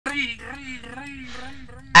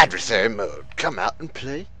Adversary mode. Come out and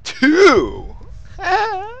play 2.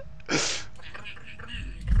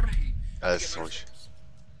 That's so much.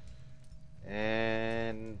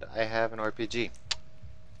 And I have an RPG.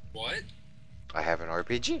 What? I have an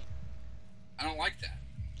RPG. I don't like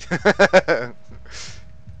that.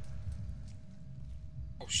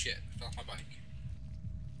 Oh shit, I fell off my bike.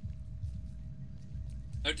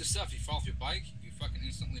 Note to self, you fall off your bike, you fucking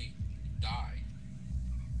instantly die.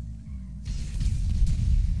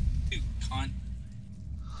 You cunt.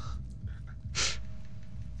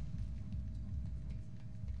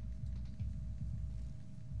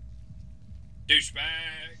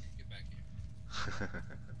 Douchebag! Get back here.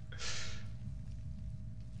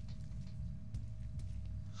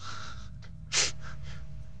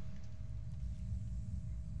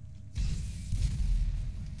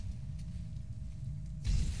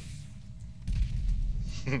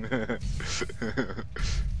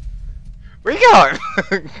 Where you going?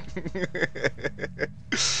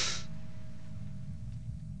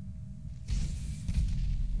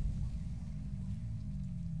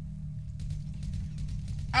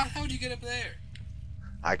 How the hell did you get up there?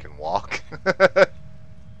 I can walk.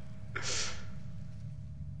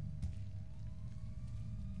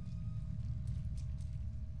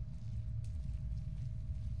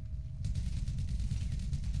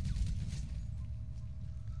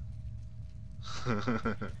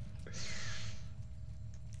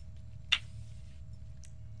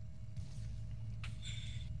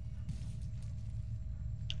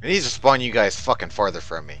 It needs to spawn you guys fucking farther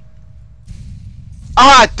from me.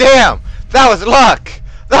 Ah, damn! That was luck!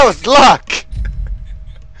 That was luck!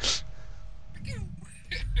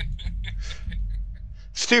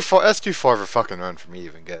 It's too far. That's too far of a fucking run for me to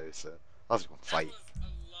even go. So I was gonna fight. That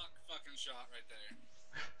was a luck fucking shot right there.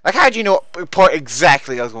 Like, how'd you know what part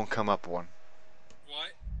exactly I was gonna come up on?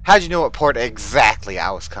 What? How'd you know what part exactly I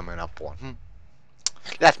was coming up on?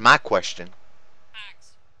 That's my question.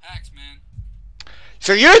 Hacks, man.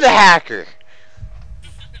 So you're the hacker.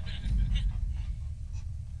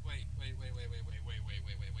 Wait.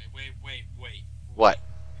 What?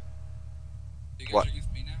 You guys What? are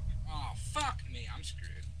against me now? Oh, fuck me. I'm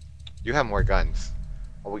screwed. You have more guns.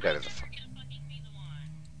 All we got is a fuck.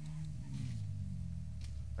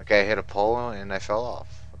 Okay, I hit a pole and I fell off.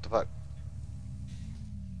 What the fuck?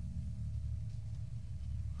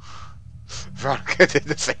 Veronica did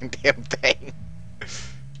the same damn thing.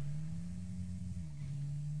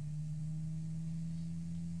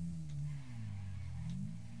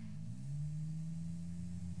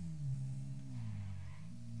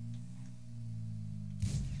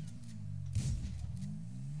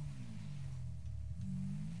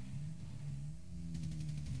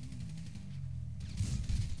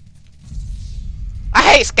 I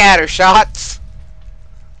hate scatter shots.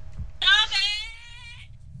 Stop it!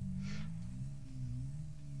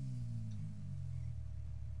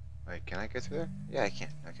 Wait, can I go through there? Yeah, I can.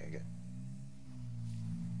 Okay, good.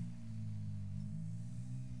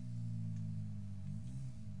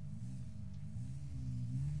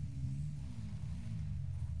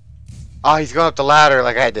 Oh, he's going up the ladder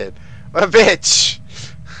like I did. What a bitch!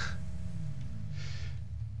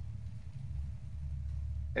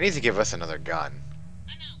 It needs to give us another gun.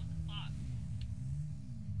 I know, what the fuck?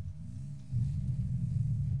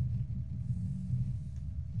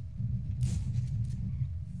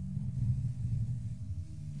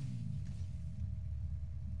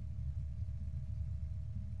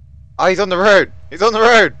 Oh, he's on the road! He's on the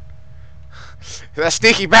road! That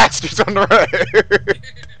sneaky bastard's on the road!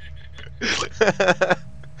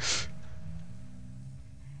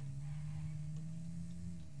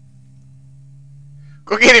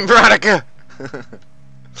 Go get him, Veronica!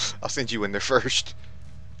 I'll send you in there first.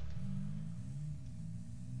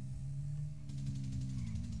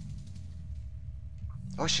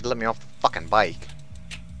 Oh, she'd let me off the fucking bike.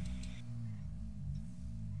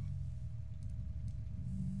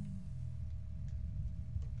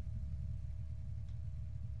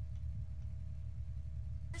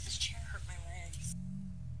 This chair hurt my legs.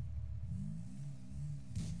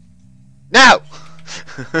 No!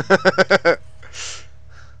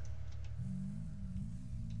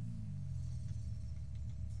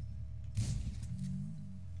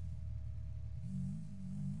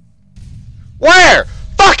 Where?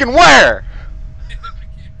 Fucking where?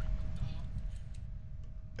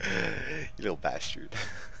 You little bastard.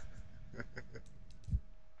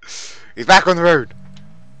 He's back on the road.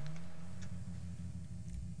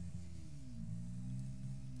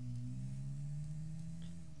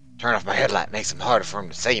 Turn off my headlight, makes it harder for him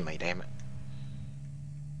to see me, damn it.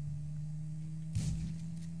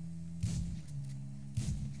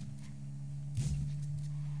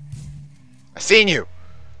 seen you.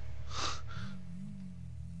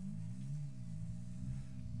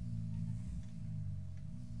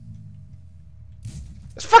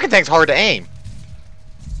 This fucking thing's hard to aim.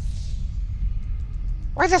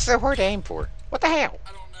 Why is that so hard to aim for? What the hell? I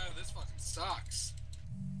don't know. This fucking sucks.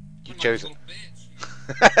 You I'm chose like it.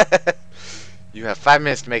 a little bitch. You have 5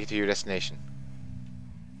 minutes to make it to your destination.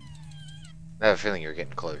 I have a feeling you're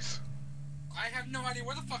getting close. I have no idea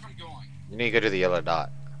where the fuck I'm going. You need to go to the yellow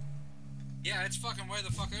dot. Yeah, it's fucking way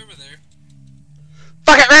the fuck over there.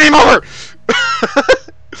 Fuck it, ran him over!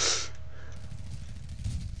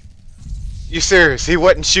 You serious? He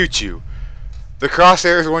wouldn't shoot you. The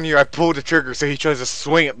crosshairs on you, I pulled the trigger so he tries to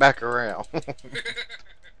swing it back around.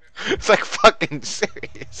 It's like fucking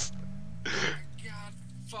serious. Oh my god,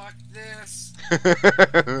 fuck this.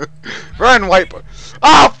 Run, wiper.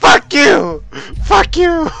 Oh, fuck you! Fuck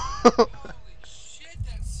you! Holy shit,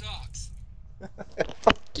 that sucks.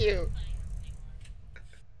 Fuck you.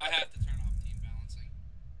 I have to turn off team balancing.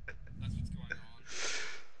 That's what's going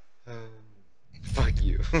on. Fuck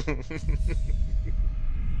you.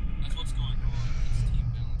 That's what's going on. It's team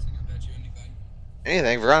balancing, I bet you anything.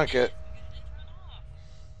 Anything, Veronica.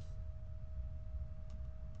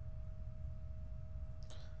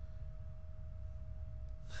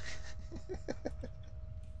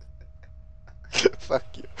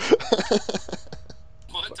 Fuck you.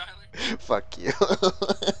 What, Tyler? Fuck you. That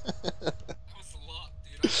was a lot,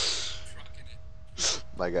 dude. I was trucking it.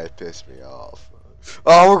 My guy pissed me off.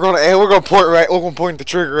 Oh, we're gonna point the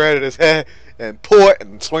trigger right at his head and pull it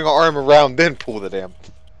and swing our arm around, then pull the damn.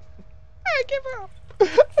 I give up.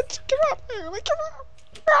 Let's give up, man. Give up.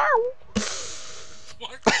 No.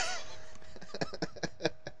 What the fuck?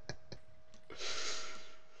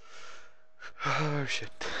 Oh shit.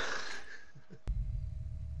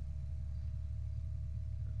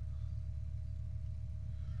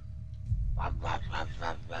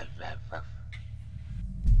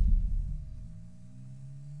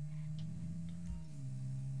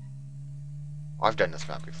 I've done this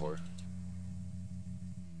map before.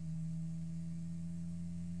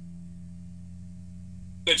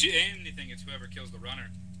 But you aim anything, it's whoever kills the runner.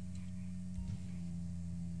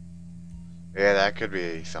 Yeah, that could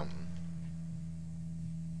be something.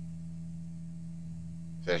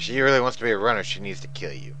 So if she really wants to be a runner, she needs to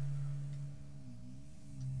kill you.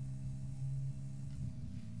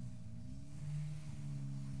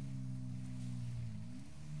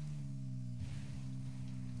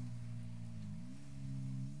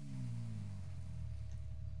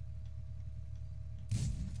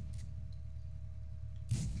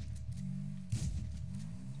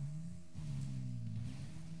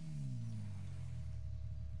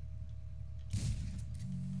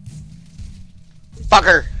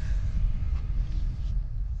 Fucker!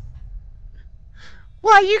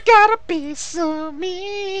 Why you gotta be so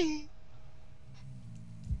mean?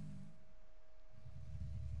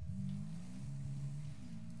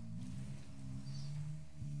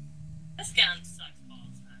 This gun sucks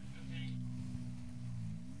balls, man. Okay.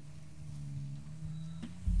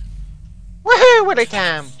 Woohoo! What a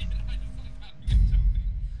time!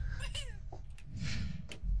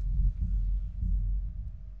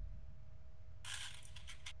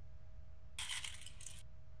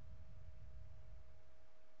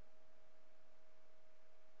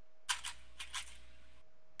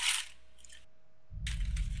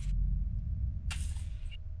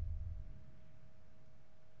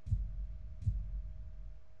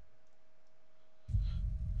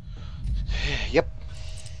 Yep.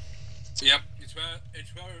 Yep, it's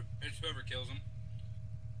whoever kills him.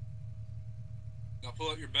 Now pull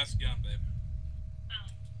out your best gun, babe.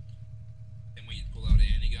 Oh. And we pull out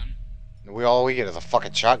any gun. All we get is a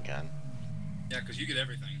fucking shotgun. Yeah, because you get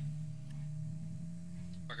everything.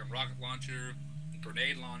 Fucking rocket launcher,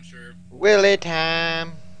 grenade launcher. Willy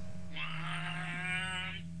time.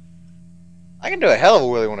 I can do a hell of a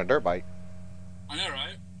wheelie on a dirt bike. I know,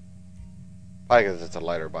 right? Probably because it's a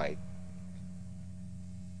lighter bike.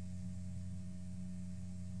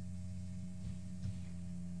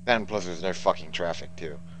 And plus there's no fucking traffic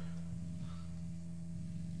too.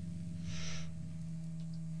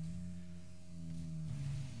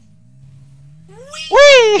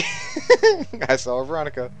 Whee! I saw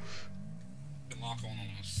Veronica. Can lock on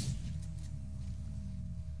us.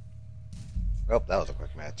 Well, that was a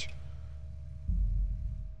quick match.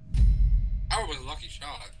 That was a lucky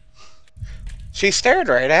shot. She stared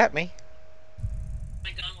right at me. My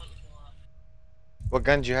gun wouldn't pull up. What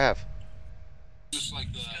gun do you have? Just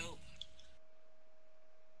like that. Scope.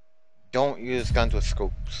 Don't use guns with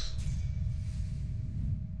scopes.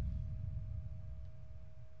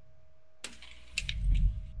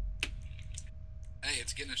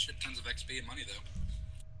 It's getting a shit tons of XP and money, though.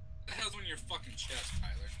 What the hell's on your fucking chest,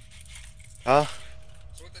 Tyler? Huh?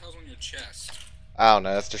 So what the hell's on your chest? I don't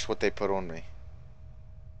know. That's just what they put on me.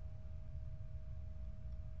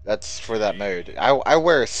 That's for that mode. I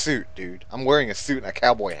wear a suit, dude. I'm wearing a suit and a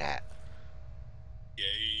cowboy hat.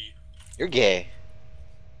 Yay. You're gay.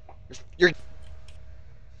 You're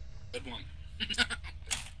Good one. Alright,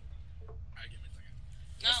 give me a second.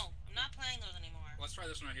 No, I'm not playing those anymore. Let's try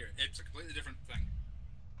this one right here. It's a completely different thing.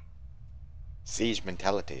 siege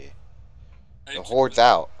mentality. The It's horde's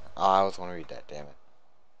out. Oh, I was want to read that. Damn it.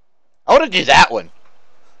 I want to do that one,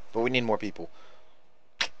 but we need more people.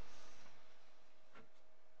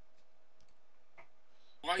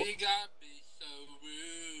 Why you gotta be so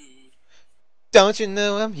rude? Don't you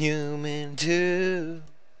know I'm human too?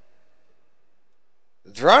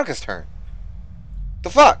 It's Veronica's turn. The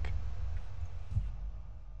fuck?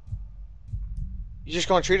 You just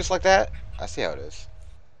gonna treat us like that? I see how it is.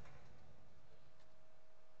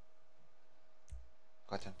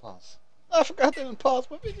 Got to pause. I forgot to pause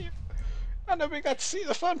my video. I never got to see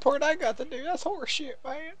the fun part I got to do. That's horse shit,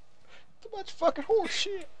 man. Too much fucking horse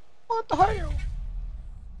shit. What the hell?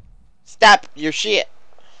 Stop your shit.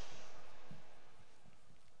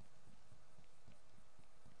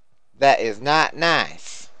 That is not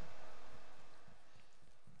nice.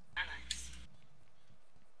 Not nice.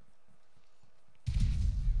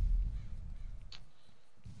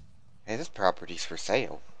 Hey, this property's for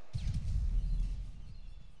sale.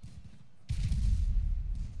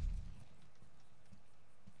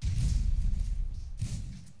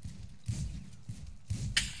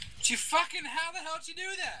 You fucking, how the hell did you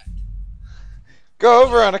do that? Go,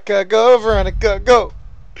 Veronica. Go, Veronica. Go.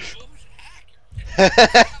 What was a hacker? How the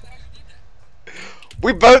hell you did that?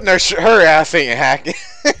 We both know her ass ain't hacking.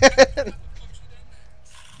 How the fuck she done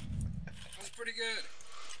that? That was pretty good.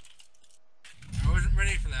 I wasn't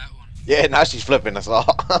ready for that one. Yeah, now she's flipping us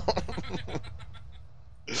all.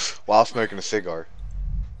 While smoking a cigar.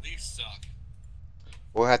 These suck.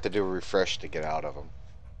 We'll have to do a refresh to get out of them.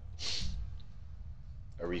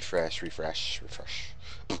 A refresh.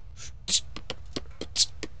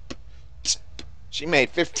 She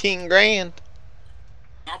made 15 grand.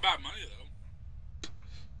 Not bad money,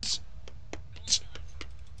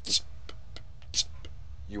 though.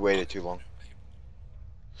 You waited too long.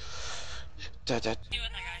 See what that guy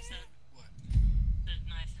said? What? Said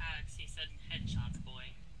nice hacks. He said headshots,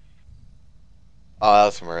 boy. Oh, that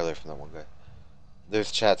was from earlier from that one guy.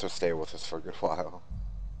 Those chats will stay with us for a good while.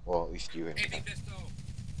 Well, at least you and Hey, me. big pistol.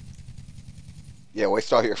 Yeah,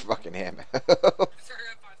 waste all your fucking ammo. I still got 5,000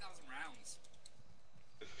 rounds.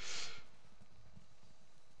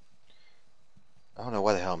 I don't know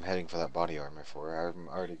why the hell I'm heading for that body armor for. I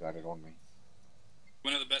already got it on me.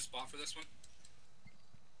 One of the best spot for this one?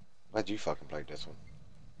 Glad you fucking played this one.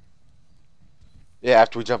 Yeah,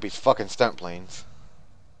 after we jump these fucking stunt planes.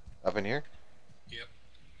 Up in here? Yep.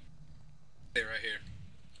 Stay right here.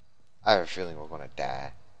 I have a feeling we're gonna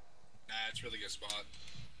die. Nah, it's a really good spot.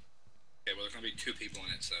 Okay, well, there's gonna be 2 people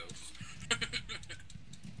in it, so.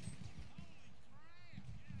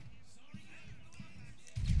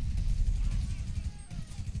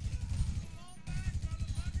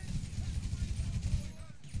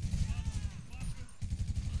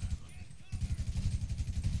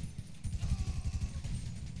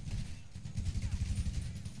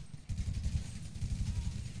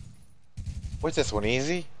 What's this one,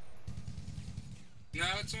 easy? No,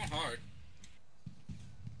 it's not hard.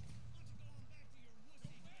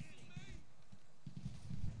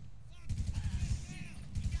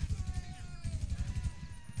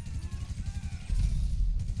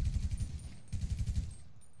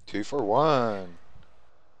 Two for one.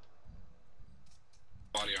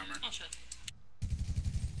 Body armor. Oh shit.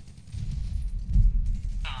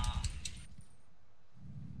 Ah.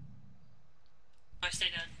 I stay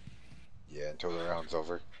dead. Yeah, until the round's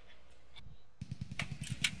over.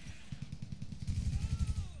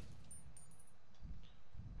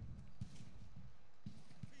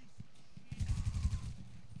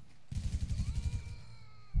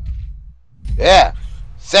 Yeah!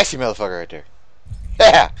 Sexy motherfucker right there.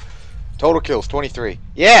 Yeah! Total kills, 23.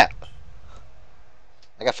 Yeah!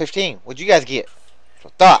 I got 15. What'd you guys get?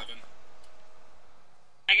 What's up? 11.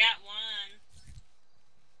 I got one.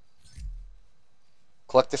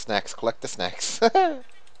 Collect the snacks, collect the snacks. Basically,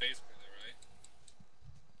 right?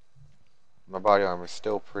 My body armor's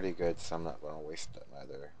still pretty good, so I'm not gonna waste that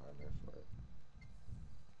either armor for it.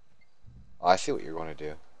 Oh, I see what you're gonna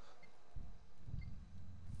do.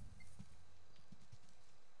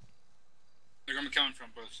 They're gonna be coming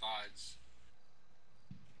from both sides.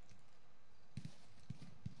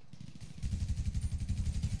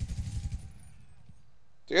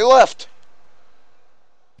 To your left.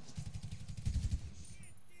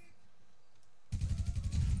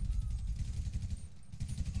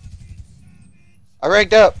 I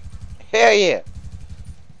ranked up. Hell yeah.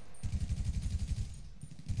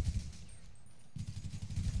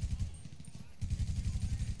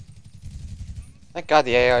 Thank God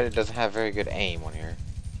the AI doesn't have very good aim on here.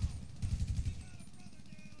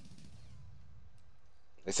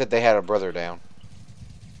 They said they had a brother down.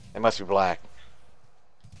 They must be black.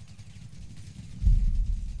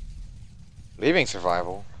 Leaving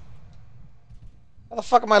survival? How the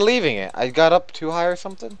fuck am I leaving it? I got up too high or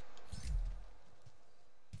something?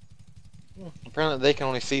 Apparently they can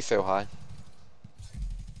only see so high.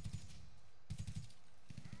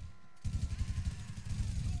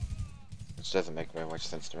 Which doesn't make very much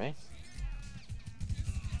sense to me.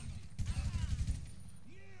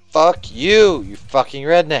 Fuck you, you fucking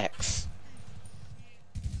rednecks.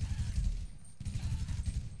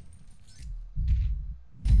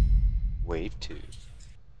 Wave 2.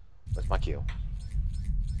 Where's my kill?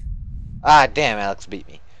 Ah, damn, Alex beat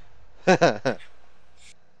me.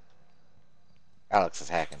 Alex is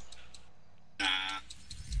hacking. Nah.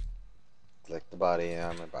 Click the body,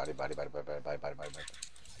 body.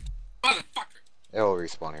 Motherfucker! It'll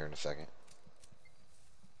respawn here in a second.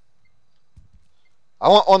 I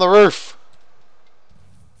want on the roof!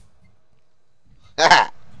 Haha!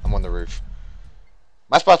 I'm on the roof.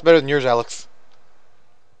 My spot's better than yours, Alex.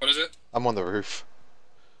 What is it? I'm on the roof.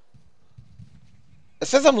 It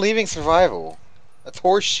says I'm leaving survival. That's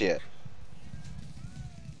horse shit.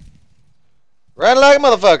 Run like a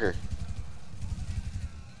motherfucker.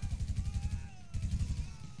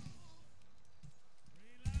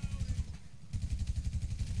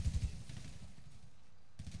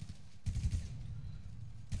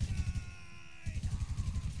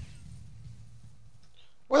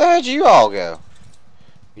 Where the hell did you all go?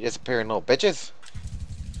 You disappearing little bitches?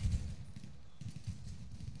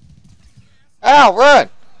 Ow, run!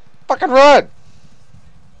 Fucking run!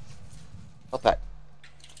 What that?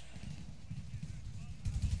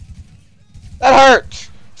 That hurt!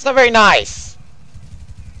 It's not very nice!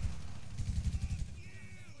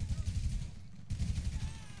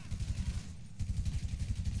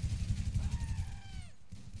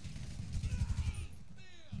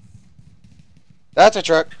 That's a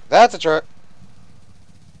truck. That's a truck.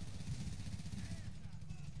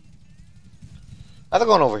 How's it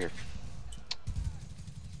going over here?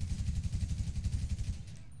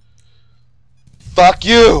 Fuck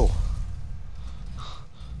you!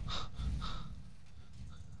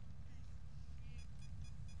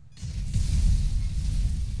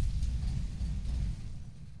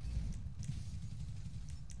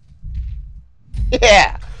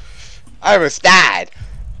 Yeah! I almost died.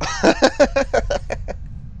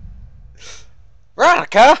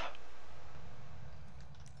 Veronica!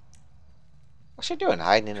 What's she doing?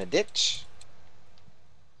 Hiding in a ditch?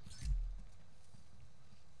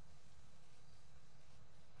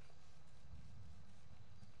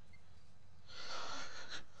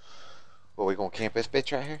 What, we gonna camp this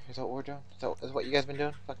bitch right here? Is that what we're doing? Is what you guys been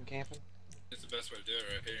doing? Fucking camping? It's the best way to do it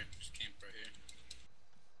right here. Just camp right here.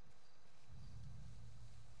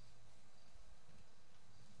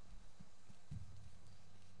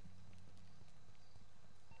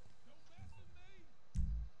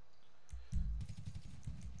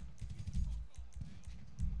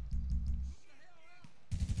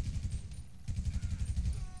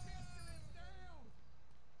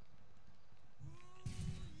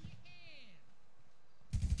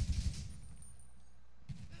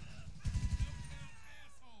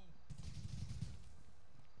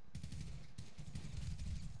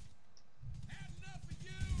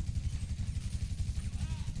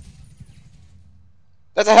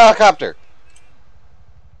 That's a helicopter!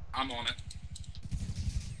 I'm on it.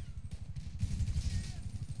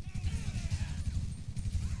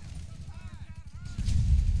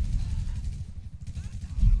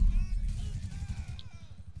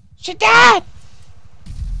 She died!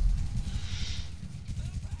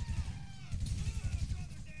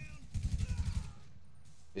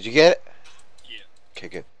 Did you get it? Yeah. Okay,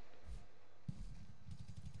 good.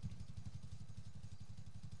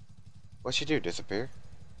 What'd she do? Disappear?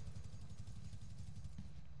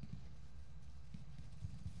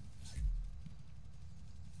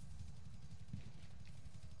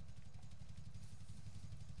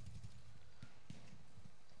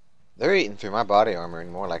 They're eating through my body armor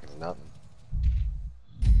and more like it's nothing.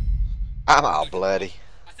 I'm all bloody.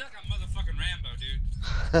 I feel like I'm motherfucking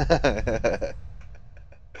Rambo, dude.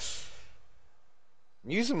 I'm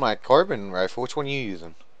using my carbon rifle. Which one are you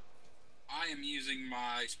using? I am using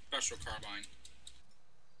my special carbine.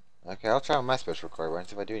 Okay, I'll try my special card and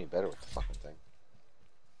see if I do any better with the fucking thing.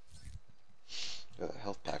 Got a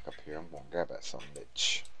health pack up here. I'm gonna grab that son of a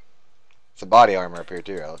bitch. It's a body armor up here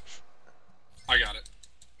too, Alex. I got it.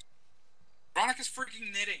 Veronica's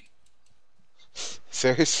freaking knitting.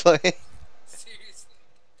 Seriously? Seriously.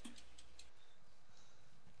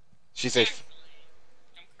 She say, Actually,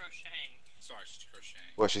 I'm crocheting. Sorry, she's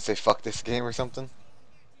crocheting. what? She say, fuck this game or something?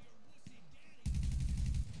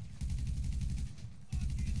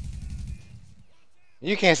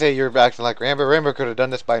 You can't say you're acting like Rambo. Rambo could have done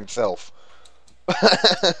this by himself.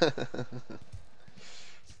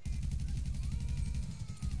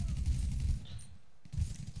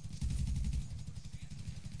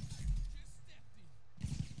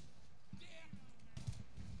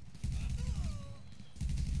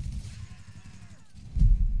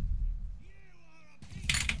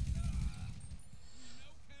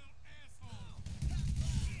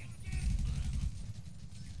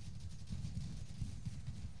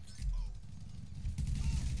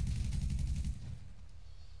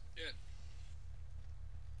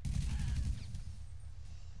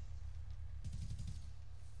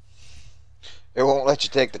 It won't let you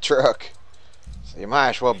take the truck. So you might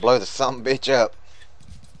as well blow the some bitch up.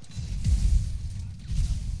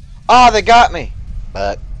 Ah, they got me!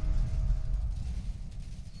 But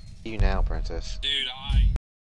you now, princess. Dude, I